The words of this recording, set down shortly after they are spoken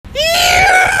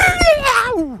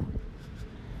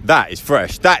That is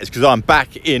fresh. That is because I'm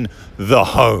back in the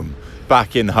home.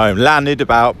 Back in the home. Landed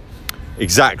about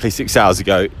exactly 6 hours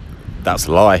ago. That's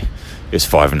a lie. It's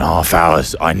 5.5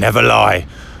 hours. I never lie.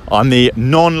 I'm the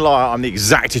non-liar. I'm the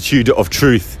exactitude of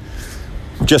truth.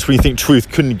 Just when you think truth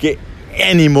couldn't get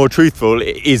any more truthful,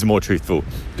 it is more truthful,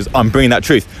 because I'm bringing that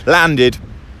truth. Landed,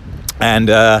 and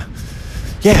then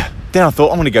I thought,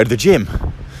 I'm going to go to the gym.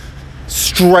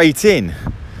 Straight in.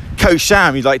 Coach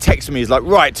Sam, he's like texting me, he's like,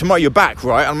 right, tomorrow you're back,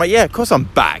 right? I'm like, yeah, of course I'm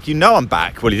back. You know I'm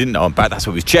back. Well, he didn't know I'm back. That's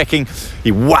what he was checking.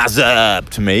 He was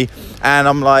up to me, and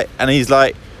I'm like, and he's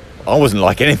like, I wasn't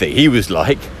like anything. He was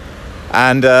like,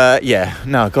 and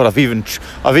no, God, I've even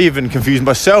confused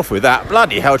myself with that.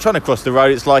 Bloody hell, trying to cross the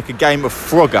road, it's like a game of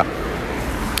Frogger.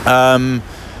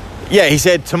 He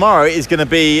said tomorrow is going to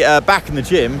be back in the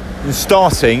gym and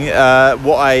starting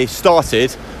what I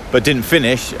started but didn't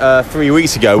finish 3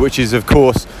 weeks ago, which is, of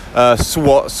course,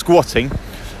 squatting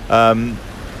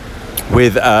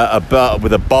with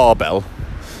a barbell,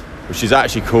 which is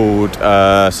actually called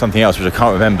something else, which I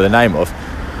can't remember the name of.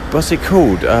 What's it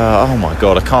called? Oh my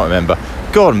God, I can't remember.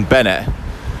 Gordon Bennett.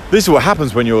 This is what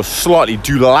happens when you're slightly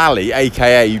doolally,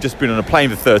 aka you've just been on a plane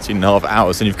for 13.5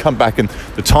 hours and you've come back and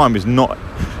the time is not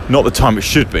the time it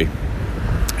should be.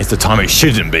 It's the time it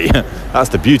shouldn't be. That's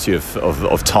the beauty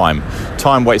of time.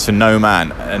 Time waits for no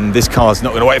man, and this car's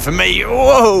not going to wait for me.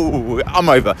 Whoa, I'm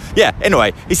over. Yeah,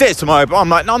 anyway, he says tomorrow, but I'm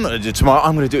like, no, I'm not going to do it tomorrow.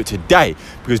 I'm going to do it today,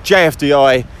 because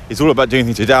JFDI is all about doing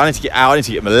things today. I need to get out. I need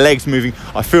to get my legs moving.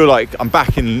 I feel like I'm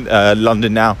back in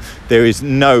London now. There is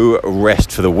no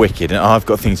rest for the wicked, and I've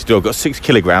got things to do. I've got 6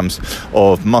 kilograms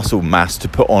of muscle mass to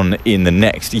put on in the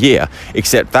next year,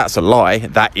 except that's a lie.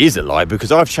 That is a lie,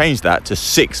 because I've changed that to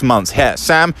 6 months. Here,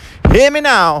 Sam, hear me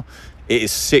now. It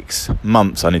is 6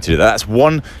 months I need to do that. That's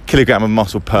 1 kilogram of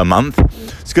muscle per month.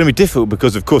 It's going to be difficult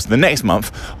because, of course, the next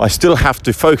month I still have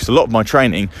to focus a lot of my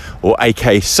training, or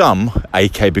AK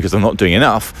because I'm not doing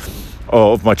enough,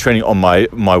 of my training on my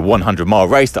 100-mile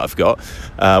race that I've got.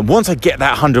 Once I get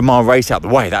that 100-mile race out the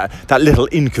way, that little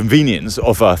inconvenience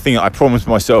of a thing that I promised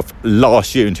myself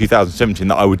last year in 2017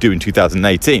 that I would do in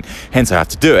 2018, hence I have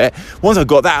to do it. Once I've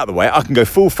got that out of the way, I can go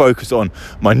full focus on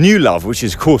my new love, which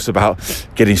is, of course, about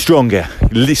getting stronger,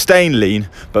 staying lean,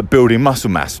 but building muscle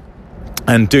mass.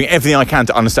 And doing everything I can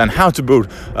to understand how to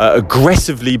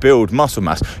aggressively build muscle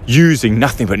mass using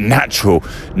nothing but natural.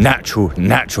 I'm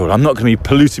not going to be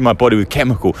polluting my body with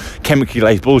chemically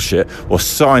laced bullshit, or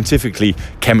scientifically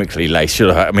chemically laced.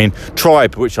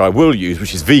 Tribe, which I will use,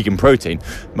 which is vegan protein,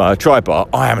 my Tribe bar.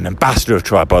 I am an ambassador of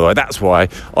Tribe, by the way. That's why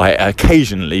I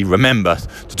occasionally remember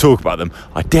to talk about them.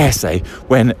 I dare say,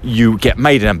 when you get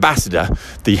made an ambassador,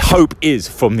 the hope is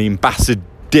from the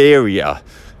ambassadoria.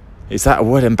 Is that a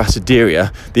word,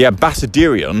 ambassadoria? The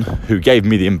ambassadorian who gave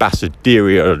me the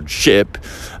ambassadorship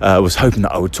was hoping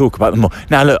that I would talk about them more.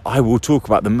 Now, look, I will talk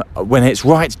about them when it's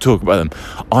right to talk about them.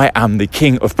 I am the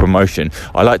king of promotion.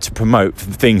 I like to promote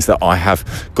things that I have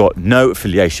got no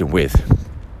affiliation with.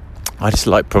 I just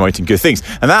like promoting good things.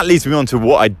 And that leads me on to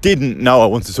what I didn't know I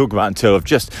wanted to talk about until I've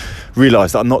just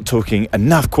realised that I'm not talking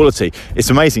enough quality. It's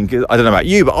amazing, because I don't know about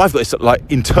you, but I've got this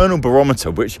internal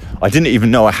barometer, which I didn't even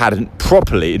know I hadn't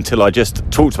properly until I just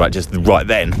talked about it just right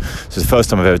then. So it's the first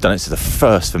time I've ever done it. It's the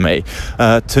first for me.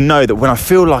 To know that when I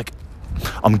feel like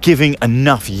I'm giving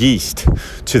enough yeast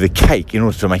to the cake in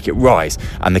order to make it rise,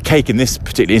 and the cake in this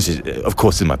particular instance, of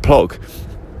course, is my plug.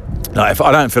 Now, if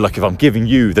I don't feel like if I'm giving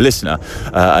you, the listener,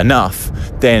 enough,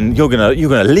 then you're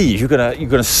gonna leave. You're gonna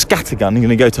scattergun. You're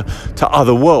gonna go to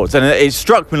other worlds. And it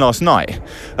struck me last night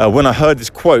when I heard this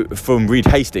quote from Reed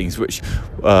Hastings, which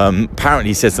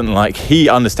apparently said something like, he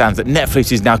understands that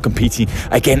Netflix is now competing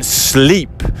against sleep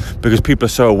because people are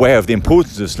so aware of the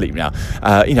importance of sleep now.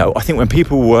 I think when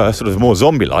people were sort of more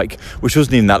zombie-like, which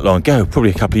wasn't even that long ago,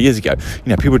 probably a couple of years ago,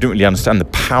 people didn't really understand the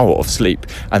power of sleep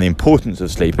and the importance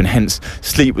of sleep, and hence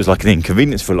sleep was like an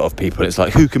inconvenience for a lot of people. It's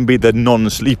like, who can be the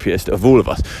non-sleepiest of all of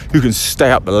us? Who can stay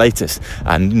up the latest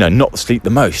and not sleep the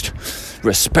most?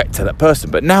 Respect to that person.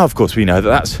 But now, of course, we know that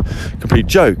that's a complete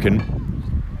joke, and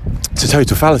it's a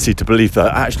total fallacy to believe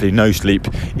that actually no sleep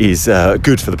is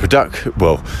good for the production.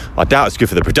 Well, I doubt it's good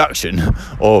for the production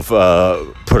of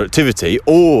productivity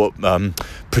or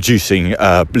producing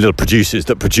little producers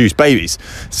that produce babies.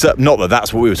 So, not that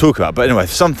that's what we were talking about, but anyway,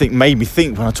 something made me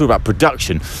think when I talk about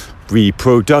production.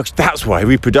 Reproduction, that's why,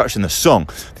 reproduction, the song,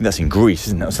 I think that's in Greece,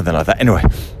 isn't it, or something like that. Anyway,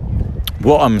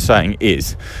 what I'm saying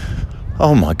is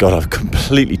Oh my God, I've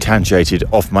completely tangentiated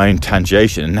off my own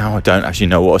tangentiation, and now I don't actually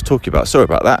know what I was talking about. Sorry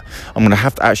about that. I'm going to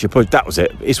have to actually apologize. That was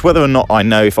it. It's whether or not I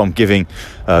know if I'm giving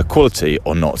quality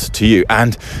or not to you.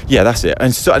 And yeah, that's it.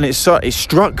 And it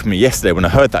struck me yesterday when I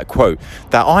heard that quote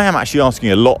that I am actually asking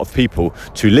a lot of people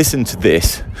to listen to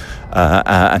this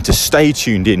and to stay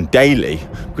tuned in daily,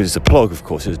 because it's a blog, of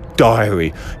course, it's a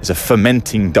diary, it's a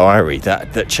fermenting diary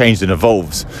that changes and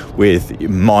evolves with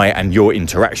my and your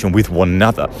interaction with one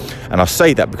another. And I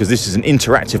say that because this is an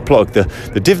interactive blog.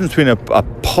 The difference between a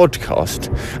podcast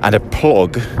and a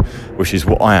blog, which is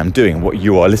what I am doing, what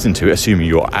you are listening to, assuming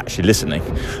you are actually listening,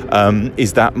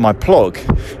 is that my blog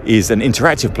is an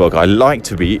interactive blog. I like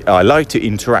to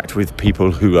interact with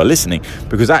people who are listening,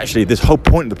 because actually this whole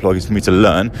point of the blog is for me to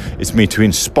learn, it's me to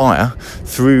inspire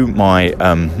through my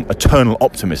eternal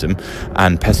optimism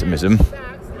and pessimism,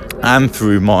 and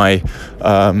through my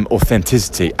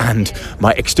authenticity and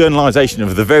my externalization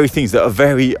of the very things that are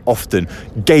very often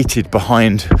gated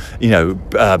behind,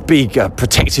 big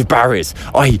protective barriers.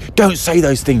 Don't say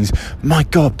those things. My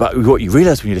God, but what you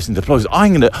realize when you listen to the blogs,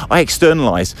 I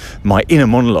externalize my inner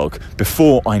monologue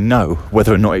before I know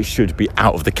whether or not it should be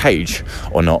out of the cage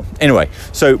or not. Anyway,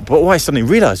 but what I suddenly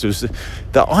realized was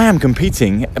that I am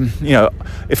competing.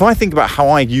 If I think about how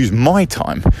I use my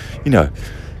time,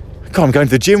 God, I'm going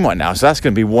to the gym right now, so that's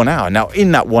going to be 1 hour. Now,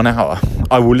 in that 1 hour,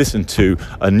 I will listen to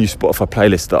a new Spotify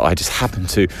playlist that I just happened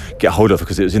to get hold of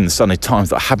because it was in the Sunday Times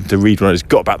that I happened to read when I just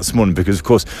got back this morning, because, of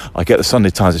course, I get the Sunday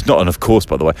Times. It's not an of course,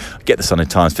 by the way. I get the Sunday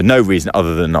Times for no reason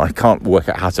other than I can't work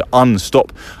out how to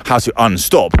unstop.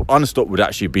 Unstop would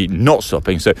actually be not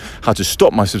stopping. So how to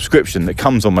stop my subscription that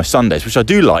comes on my Sundays, which I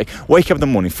do like. Wake up in the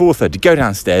morning, 4:30, go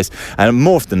downstairs, and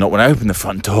more often than not, when I open the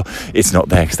front door, it's not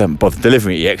there because they haven't bothered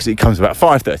delivering it yet, because it comes about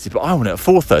 5:30. But I want it at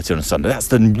 4:30 on a Sunday. That's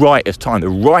the ripest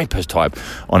time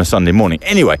on a Sunday morning.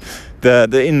 Anyway,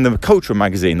 in the cultural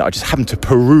magazine that I just happened to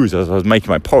peruse as I was making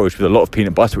my porridge with a lot of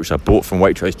peanut butter, which I bought from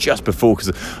Waitrose just before,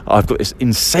 because I've got this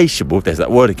insatiable, there's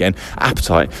that word again,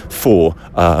 appetite for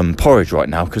porridge right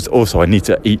now, because also I need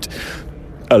to eat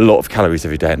a lot of calories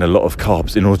every day and a lot of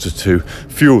carbs in order to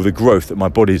fuel the growth that my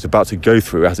body is about to go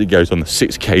through as it goes on the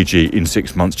 6 kg in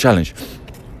 6 months challenge.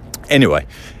 Anyway,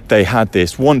 they had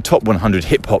this top 100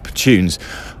 hip-hop tunes,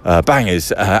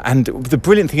 bangers, and the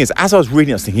brilliant thing is, as I was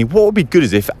reading, I was thinking, what would be good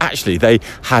is if actually they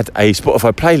had a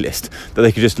Spotify playlist that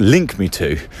they could just link me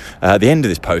to at the end of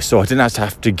this post, so I didn't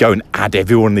have to go and add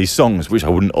every one of these songs, which I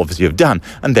wouldn't obviously have done,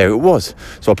 and there it was.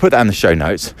 So I'll put that in the show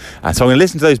notes, and so I'm going to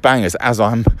listen to those bangers as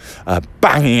I'm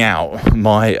banging out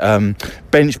my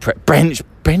bench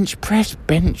press,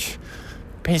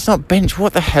 it's not bench,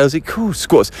 what the hell is it called?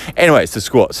 Squats. Anyway, it's the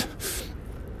squats.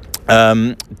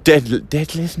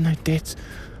 Deadlifts? No, deads.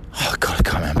 Oh God, I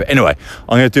can't remember. Anyway,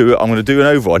 I'm going to do an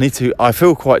overall. I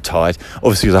feel quite tired,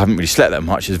 obviously, because I haven't really slept that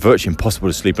much. It's virtually impossible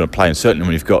to sleep on a plane, certainly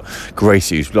when you've got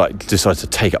Gracie, who's decides to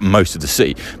take up most of the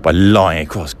seat by lying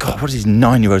across. God, what do these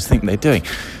 9-year-olds think they're doing?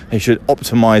 They should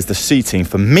optimise the seating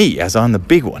for me, as I'm the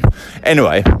big one.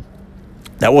 Anyway,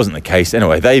 that wasn't the case.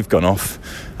 Anyway, they've gone off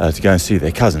to go and see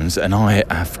their cousins, and I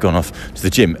have gone off to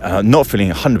the gym, not feeling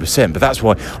 100%, but that's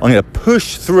why I'm going to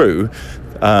push through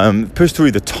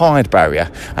the tired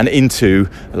barrier and into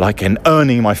an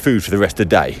earning my food for the rest of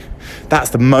the day.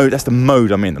 That's the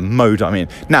mode I'm in.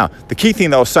 Now, the key thing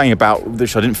that I was saying about,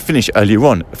 which I didn't finish earlier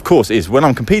on, of course, is when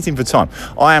I'm competing for time,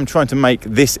 I am trying to make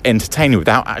this entertaining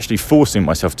without actually forcing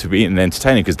myself to be an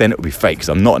entertainer, because then it would be fake, because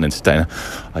I'm not an entertainer.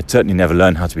 I certainly never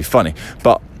learned how to be funny.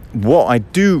 But what I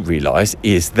do realise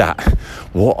is that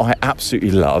what I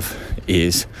absolutely love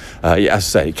is, as I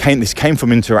say, this came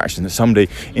from interaction, that somebody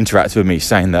interacted with me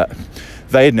saying that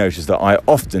they had noticed that I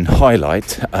often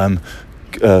highlight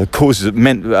causes of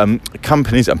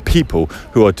companies and people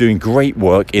who are doing great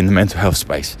work in the mental health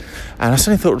space. And I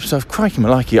suddenly thought to myself, crikey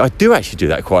malike, I do actually do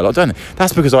that quite a lot, don't I?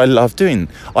 That's because I love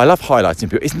highlighting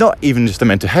people. It's not even just the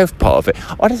mental health part of it.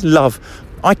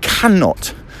 I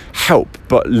cannot help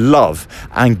but love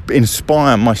and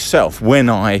inspire myself when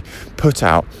I put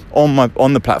out on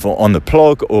the platform, on the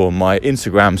blog or my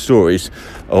Instagram stories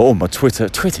or my Twitter.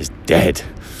 Twitter's dead.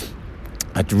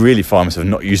 I really find myself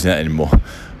not using that anymore.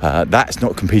 That's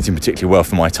not competing particularly well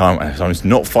for my time. I'm just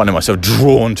not finding myself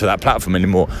drawn to that platform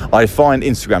anymore. I find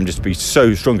Instagram just to be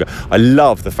so stronger. I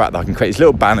love the fact that I can create these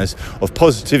little banners of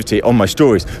positivity on my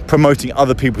stories, promoting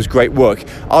other people's great work,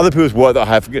 other people's work that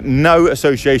I have no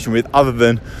association with other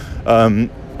than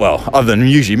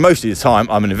usually, most of the time,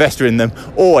 I'm an investor in them,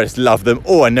 or I just love them,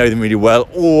 or I know them really well,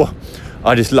 or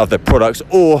I just love their products,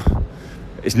 or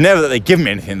it's never that they give me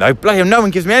anything, though. Bloody hell, no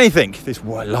one gives me anything. This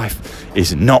life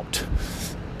is not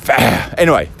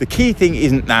Anyway, the key thing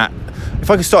isn't that. If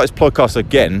I could start this podcast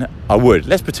again, I would.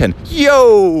 Let's pretend.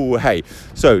 Yo, hey.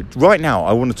 So right now,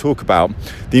 I want to talk about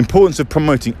the importance of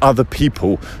promoting other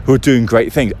people who are doing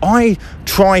great things. I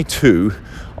try to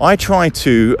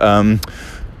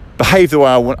behave the way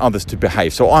I want others to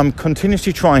behave. So I'm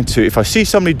continuously trying to, if I see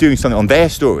somebody doing something on their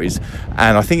stories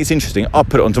and I think it's interesting, I'll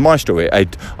put it onto my story. I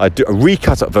do a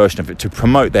recut up version of it to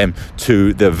promote them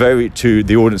to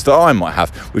the audience that I might have,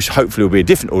 which hopefully will be a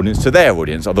different audience to their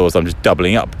audience. Otherwise, I'm just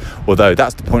doubling up. Although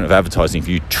that's the point of advertising. If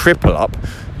you triple up,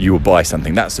 you will buy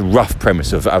something. That's the rough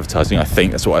premise of advertising, I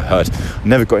think. That's what I've heard. I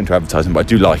never got into advertising, but I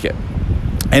do like it.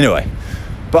 Anyway,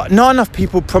 but not enough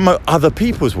people promote other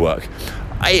people's work.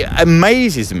 It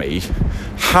amazes me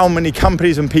how many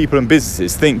companies and people and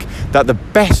businesses think that the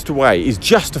best way is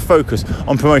just to focus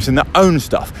on promoting their own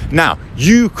stuff. Now,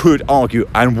 you could argue,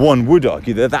 and one would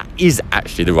argue, that that is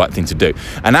actually the right thing to do.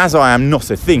 And as I am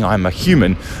not a thing, I'm a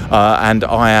human, and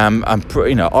I am,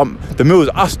 the Mills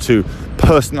Us Two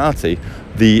personality,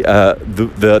 the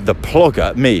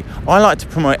plogger, me. I like to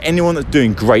promote anyone that's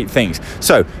doing great things.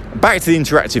 So back to the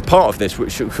interactive part of this,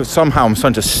 which somehow I'm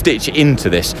trying to stitch into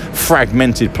this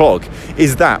fragmented plug,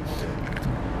 is that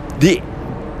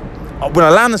when I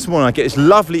land this morning, I get this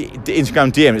lovely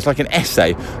Instagram DM. It's like an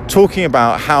essay talking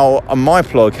about how my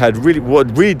blog had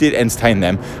what really did entertain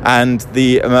them, and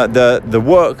the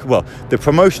work, well, the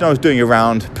promotion I was doing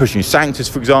around pushing Sanctus,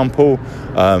 for example,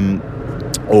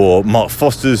 or Mark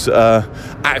Foster's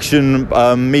action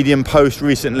Medium post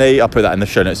recently. I'll put that in the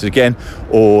show notes again.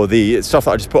 Or the stuff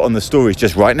that I just put on the stories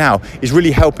just right now is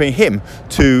really helping him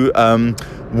to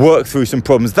work through some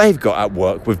problems they've got at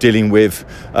work with dealing with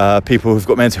people who've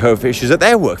got mental health issues at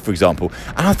their work, for example.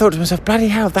 And I thought to myself, bloody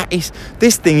hell,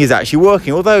 this thing is actually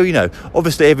working. Although,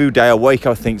 obviously every day I wake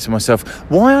up, I think to myself,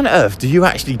 why on earth do you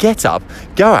actually get up,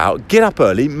 go out, get up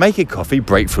early, make a coffee,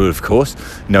 break through, of course,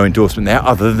 no endorsement there,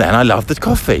 other than I love the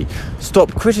coffee.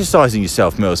 Stop criticising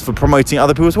yourself, Mills, for promoting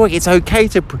other people's work. It's okay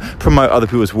to promote other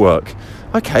people's work.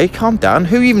 Okay, calm down.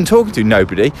 Who are you even talking to?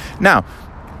 Nobody. Now,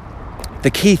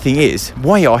 the key thing is,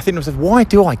 I think to myself, why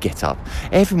do I get up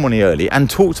every morning early and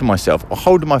talk to myself or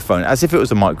hold my phone as if it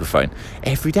was a microphone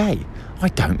every day? I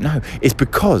don't know. It's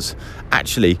because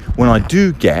actually when I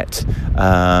do get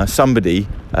somebody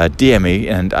DM me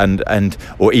and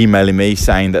or emailing me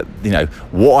saying that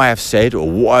what I have said or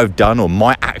what I've done or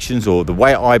my actions or the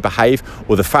way I behave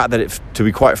or the fact that to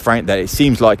be quite frank, that it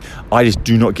seems like I just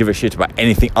do not give a shit about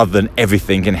anything other than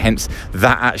everything, and hence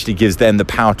that actually gives them the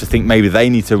power to think maybe they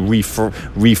need to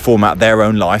reformat their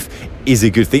own life, is a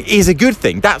good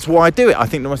thing. That's why I do it. I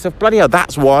think to myself, bloody hell,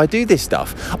 that's why I do this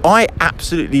stuff. I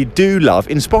absolutely do love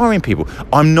inspiring people.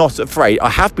 I'm not afraid. I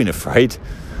have been afraid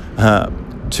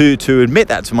to admit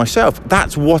that to myself.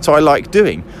 That's what I like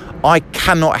doing. I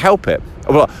cannot help it.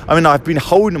 Well, I've been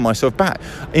holding myself back.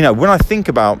 When I think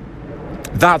about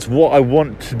that's what I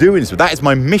want to do in this, that is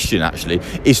my mission actually,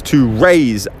 is to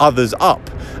raise others up.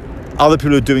 Other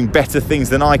people are doing better things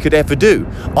than I could ever do.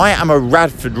 I am a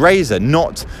Radford Raiser,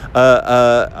 not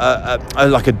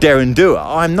like a Darren Doer.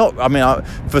 I'm not.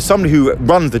 For somebody who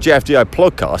runs the JFDI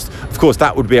podcast, of course,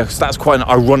 that's quite an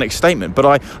ironic statement. But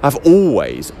I have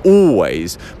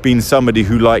always been somebody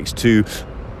who likes to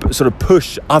sort of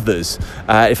push others.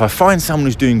 If I find someone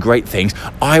who's doing great things,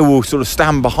 I will sort of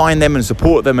stand behind them and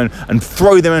support them and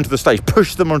throw them into the stage,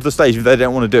 push them onto the stage if they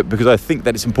don't want to do it, because I think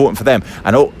that it's important for them,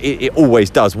 and it always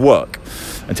does work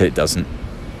until it doesn't.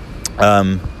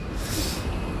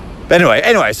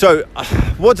 Anyway, so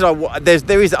what did I?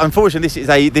 There is,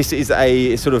 unfortunately, this is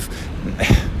a sort of.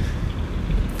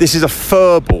 This is a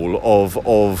furball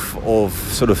of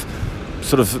sort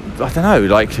of I don't know,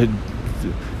 like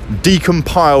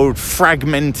decompiled,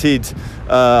 fragmented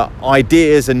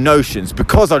ideas and notions,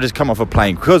 because I just come off a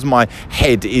plane, because my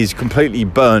head is completely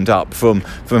burned up from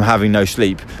having no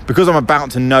sleep, because I'm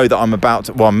about to know that I'm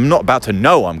not about to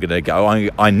know I'm going to go.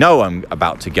 I know I'm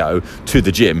about to go to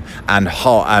the gym and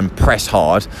press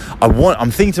hard.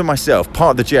 I'm thinking to myself,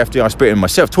 part of the GFDI spirit in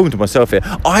myself, talking to myself here,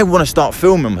 I want to start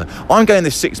filming. I'm going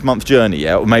this 6-month journey,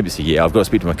 or maybe it's a year. I've got to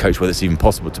speak to my coach whether it's even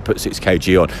possible to put 6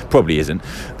 kg on. Probably isn't.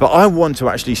 But I want to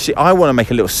actually I want to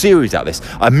make a little series out of this,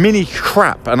 a mini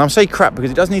crap, and I'm saying crap because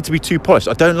it doesn't need to be too polished.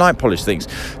 I don't like polished things.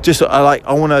 Just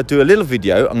I want to do a little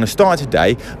video. I'm going to start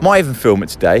today, might even film it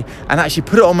today, and actually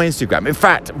put it on my Instagram. In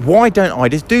fact, why don't I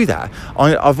just do that?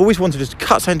 I've always wanted to just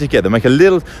cut something together, make a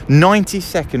little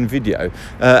 90-second video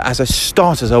as a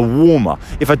start, as a warmer.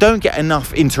 If I don't get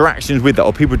enough interactions with it,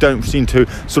 or people don't seem to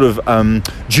sort of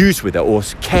juice with it or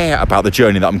care about the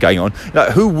journey that I'm going on,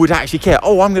 who would actually care?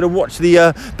 Oh, I'm going to watch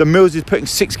the Mills is putting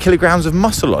 6 kilograms of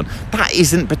muscle on. That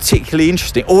isn't particularly particularly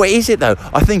interesting. Or is it though?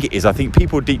 I think it is. I think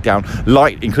people deep down,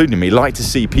 like, including me, like to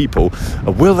see people,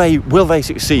 will they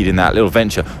succeed in that little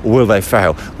venture, or will they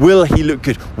fail? Will he look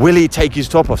good? Will he take his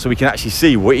top off so we can actually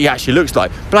see what he actually looks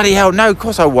like? Bloody hell, no, of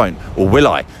course I won't. Or will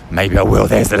I? Maybe I will.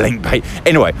 There's the link bait.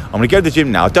 Anyway, I'm going to go to the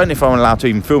gym now. I don't know if I'm allowed to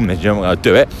even film this. I'm going to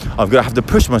do it. I'm going to have to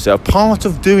push myself. Part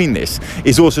of doing this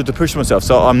is also to push myself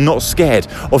so I'm not scared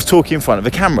of talking in front of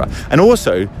the camera. And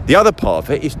also, the other part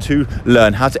of it is to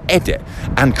learn how to edit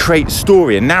and create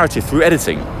story and narrative through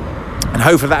editing. And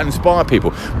hopefully that inspire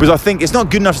people, because I think it's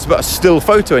not good enough to be about a still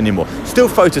photo anymore. Still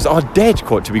photos are dead,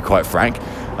 to be quite frank.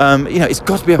 You know, it's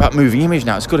got to be about moving image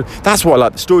now. It's got to. That's why I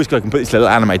like the stories, because I can put these little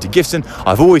animated GIFs in.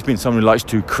 I've always been someone who likes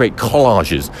to create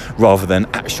collages rather than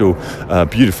actual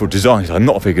beautiful designs. I'm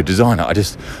not a very good designer. I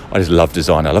just love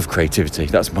design. I love creativity.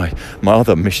 That's my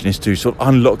other mission, is to sort of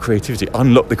unlock creativity,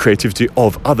 unlock the creativity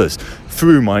of others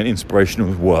through my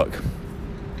inspirational work.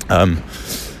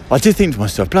 I did think to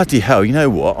myself, bloody hell, you know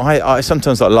what? I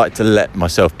sometimes like to let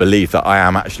myself believe that I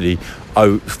am actually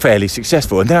fairly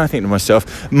successful. And then I think to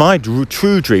myself, my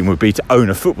true dream would be to own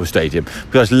a football stadium,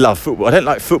 because I love football. I don't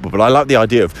like football, but I like the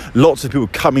idea of lots of people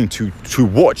coming to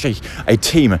watch a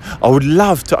team. I would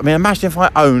love to, I mean, imagine if I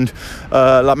owned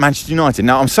like Manchester United.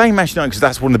 Now, I'm saying Manchester United because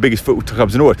that's one of the biggest football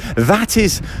clubs in the world.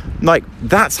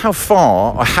 That's how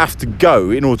far I have to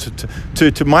go in order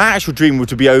to my actual dream would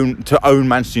to own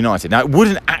Manchester United. Now, it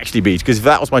wouldn't actually be, because if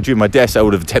that was my dream, I dare say I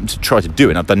would have attempted to try to do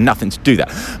it, and I've done nothing to do that.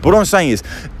 But what I'm saying is,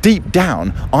 deep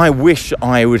down, I wish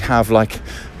I would have, like,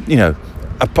 you know,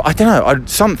 I don't know,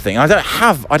 something. I don't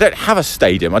have a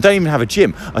stadium. I don't even have a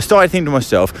gym. I started thinking to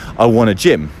myself, I want a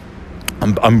gym.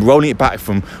 I'm rolling it back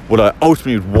from what I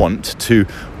ultimately would want to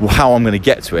how I'm going to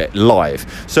get to it live.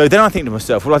 So then I think to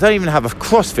myself, well, I don't even have a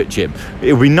CrossFit gym.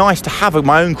 It would be nice to have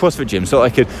my own CrossFit gym so I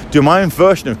could do my own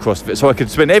version of CrossFit, so I could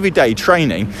spend every day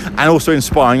training and also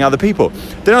inspiring other people.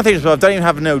 Then I think to myself, I don't even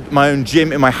have my own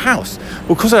gym in my house.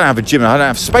 Well, of course I don't have a gym, and I don't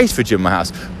have space for a gym in my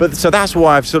house. But so that's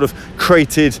why I've sort of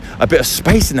created a bit of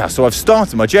space in that. So I've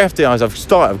started my JFDIs.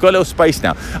 I've got a little space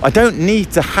now. I don't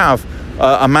need to have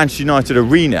a Manchester United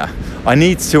arena. I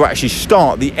need to actually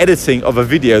start the editing of a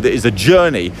video that is a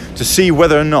journey to see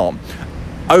whether or not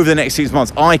over the next 6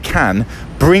 months I can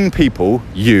bring people,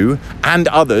 you and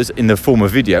others, in the form of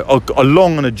video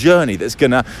along on a journey that's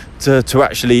gonna to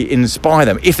actually inspire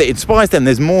them. If it inspires them,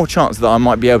 there's more chance that I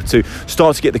might be able to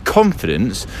start to get the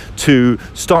confidence to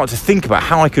start to think about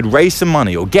how I could raise some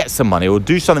money or get some money or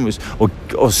do something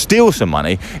or steal some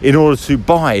money in order to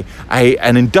buy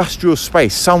an industrial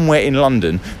space somewhere in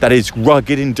London that is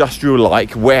rugged,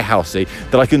 industrial-like, warehousey,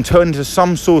 that I can turn into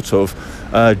some sort of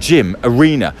gym,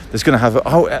 arena that's going to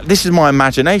have this is my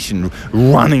imagination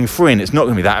running free, and it's not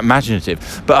going to be that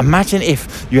imaginative. But imagine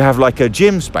if you have like a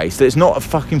gym space that's not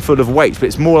fucking full of weights, but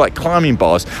it's more like climbing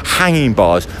bars, hanging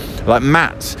bars, like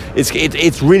mats.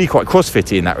 It's really quite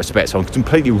CrossFitty in that respect. So I'm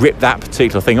completely rip that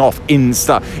particular thing off in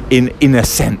a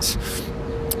sense.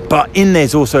 But in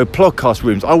there's also podcast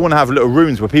rooms. I want to have little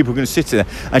rooms where people can sit in there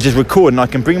and just record, and I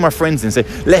can bring my friends in and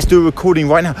say, let's do a recording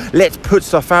right now. Let's put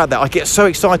stuff out there. I get so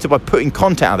excited by putting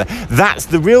content out there. That's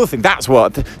the real thing. That's why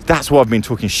I've been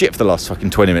talking shit for the last fucking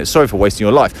 20 minutes. Sorry for wasting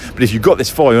your life. But if you got this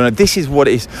far, you know, this is what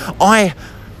it is.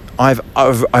 I've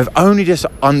only just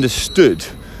understood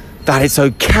that it's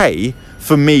okay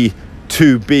for me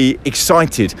to be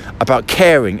excited about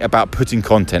caring about putting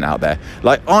content out there.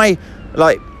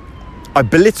 I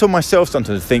belittle myself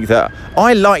sometimes to think that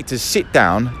I like to sit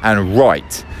down and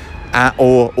write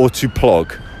or to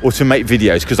blog or to make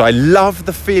videos, because I love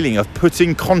the feeling of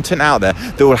putting content out there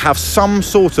that will have some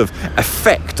sort of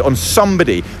effect on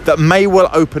somebody, that may well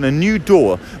open a new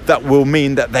door, that will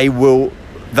mean that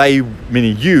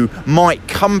meaning you, might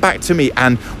come back to me,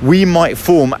 and we might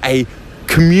form a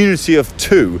community of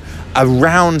two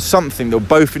around something that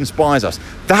both inspires us.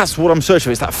 That's what I'm searching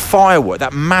for. It's that firework,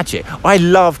 that magic. I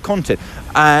love content,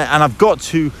 and I've got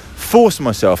to force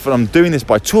myself, and I'm doing this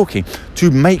by talking,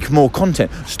 to make more content.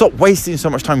 Stop wasting so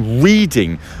much time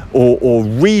reading or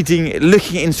looking at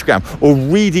Instagram or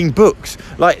reading books.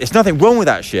 Like, there's nothing wrong with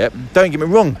that shit, don't get me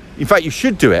wrong. In fact, you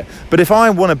should do it. But if I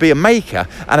want to be a maker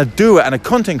and a doer and a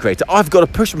content creator, I've got to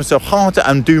push myself harder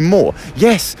and do more.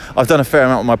 Yes, I've done a fair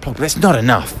amount on my blog, but it's not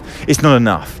enough. It's not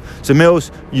enough. So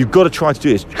Mills, you've got to try to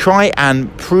do this. Try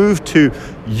and prove to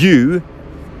you,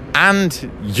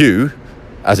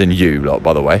 as in you lot,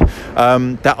 by the way,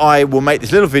 that I will make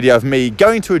this little video of me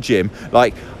going to a gym.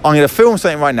 Like, I'm going to film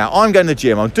something right now. I'm going to the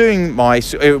gym. I'm doing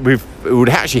it would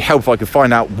actually help if I could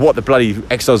find out what the bloody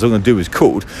exercise I'm going to do is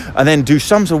called, and then do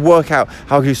some sort of workout,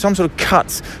 how I can do some sort of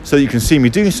cuts so you can see me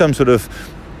doing some sort of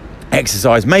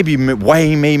exercise, maybe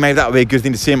weigh me, maybe that would be a good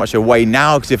thing to see how much I weigh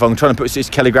now, because if I'm trying to put 6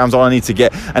 kilograms on, I need to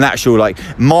get an actual like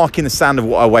mark in the sand of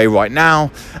what I weigh right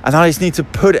now, and I just need to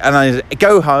put it, and I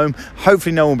go home,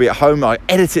 hopefully no one will be at home, I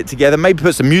edit it together, maybe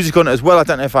put some music on it as well. I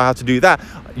don't know if I have to do that,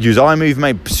 use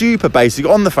iMovie, super basic,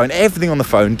 on the phone, everything on the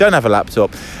phone, don't have a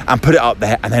laptop, and put it up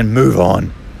there, and then move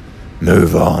on.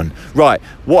 Right,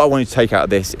 what I want you to take out of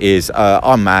this is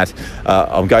I'm mad,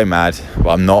 I'm going mad, but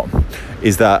I'm not,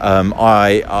 is that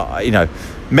you know,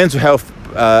 mental health,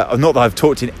 not that I've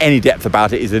talked in any depth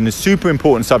about it, is a super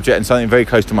important subject and something very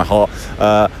close to my heart.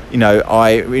 You know,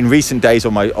 in recent days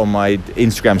on my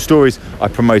Instagram stories, I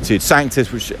promoted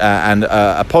Sanctus, which and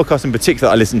a podcast in particular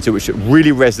that I listened to, which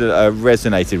really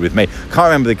resonated with me. Can't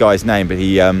remember the guy's name, but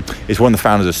he is one of the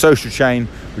founders of Social Chain,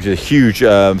 which is a huge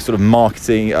sort of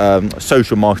marketing,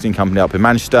 social marketing company up in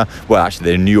Manchester. Well, actually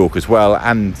they're in New York as well,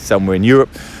 and somewhere in Europe.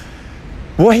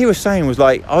 What he was saying was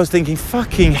like, I was thinking,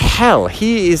 fucking hell,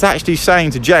 he is actually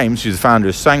saying to James, who's the founder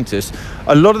of Sanctus,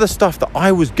 a lot of the stuff that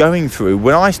I was going through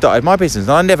when I started my business,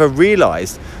 and I never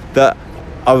realised that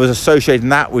I was associating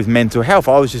that with mental health.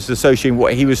 I was just associating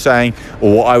what he was saying,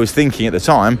 or what I was thinking at the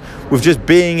time, with just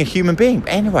being a human being. But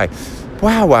anyway,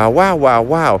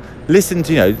 wow. Listen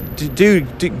to, you know, do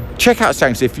check out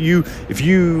Sanctus if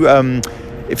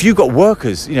you've got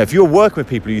workers, you know, if you're working with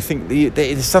people, you think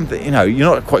there's something, you know,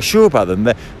 you're not quite sure about them,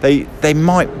 they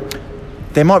might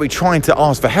be trying to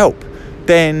ask for help,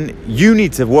 then you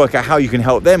need to work out how you can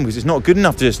help them, because it's not good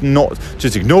enough to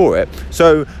just ignore it.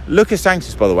 So look at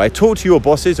Sanctus, by the way, talk to your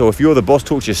bosses, or if you're the boss,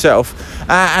 talk to yourself,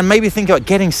 and maybe think about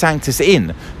getting Sanctus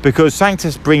in, because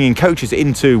Sanctus bringing coaches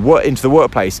into the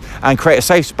workplace and create a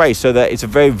safe space, so that it's a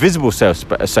very visible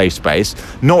safe space,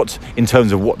 not in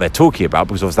terms of what they're talking about,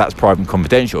 because obviously that's private and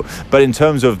confidential, but in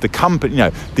terms of the company, you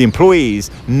know, the employees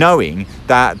knowing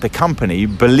that the company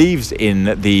believes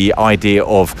in the idea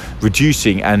of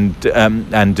reducing and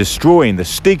destroying the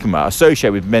stigma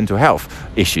associated with mental health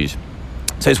issues.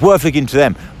 So it's worth looking into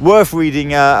them, worth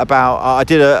reading about. I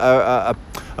did a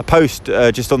post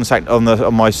just on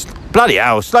my bloody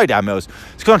hell, slow down Mills.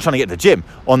 It's because I'm trying to get to the gym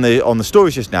on the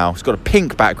stories just now. It's got a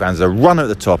pink background, there's a runner at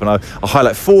the top, and I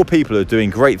highlight 4 people who are doing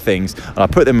great things, and I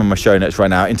put them in my show notes right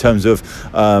now in terms of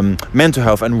mental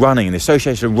health and running, and the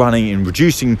association of running in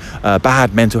reducing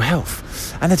bad mental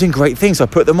health, and they're doing great things. I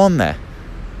put them on there.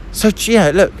 So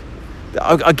yeah, look,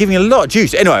 I'm giving you a lot of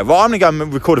juice. Anyway, well, I'm going to go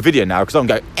and record a video now, because I'm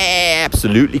going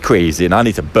absolutely crazy, and I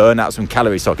need to burn out some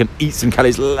calories so I can eat some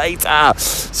calories later.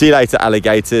 See you later,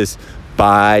 alligators.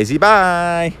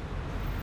 Bye.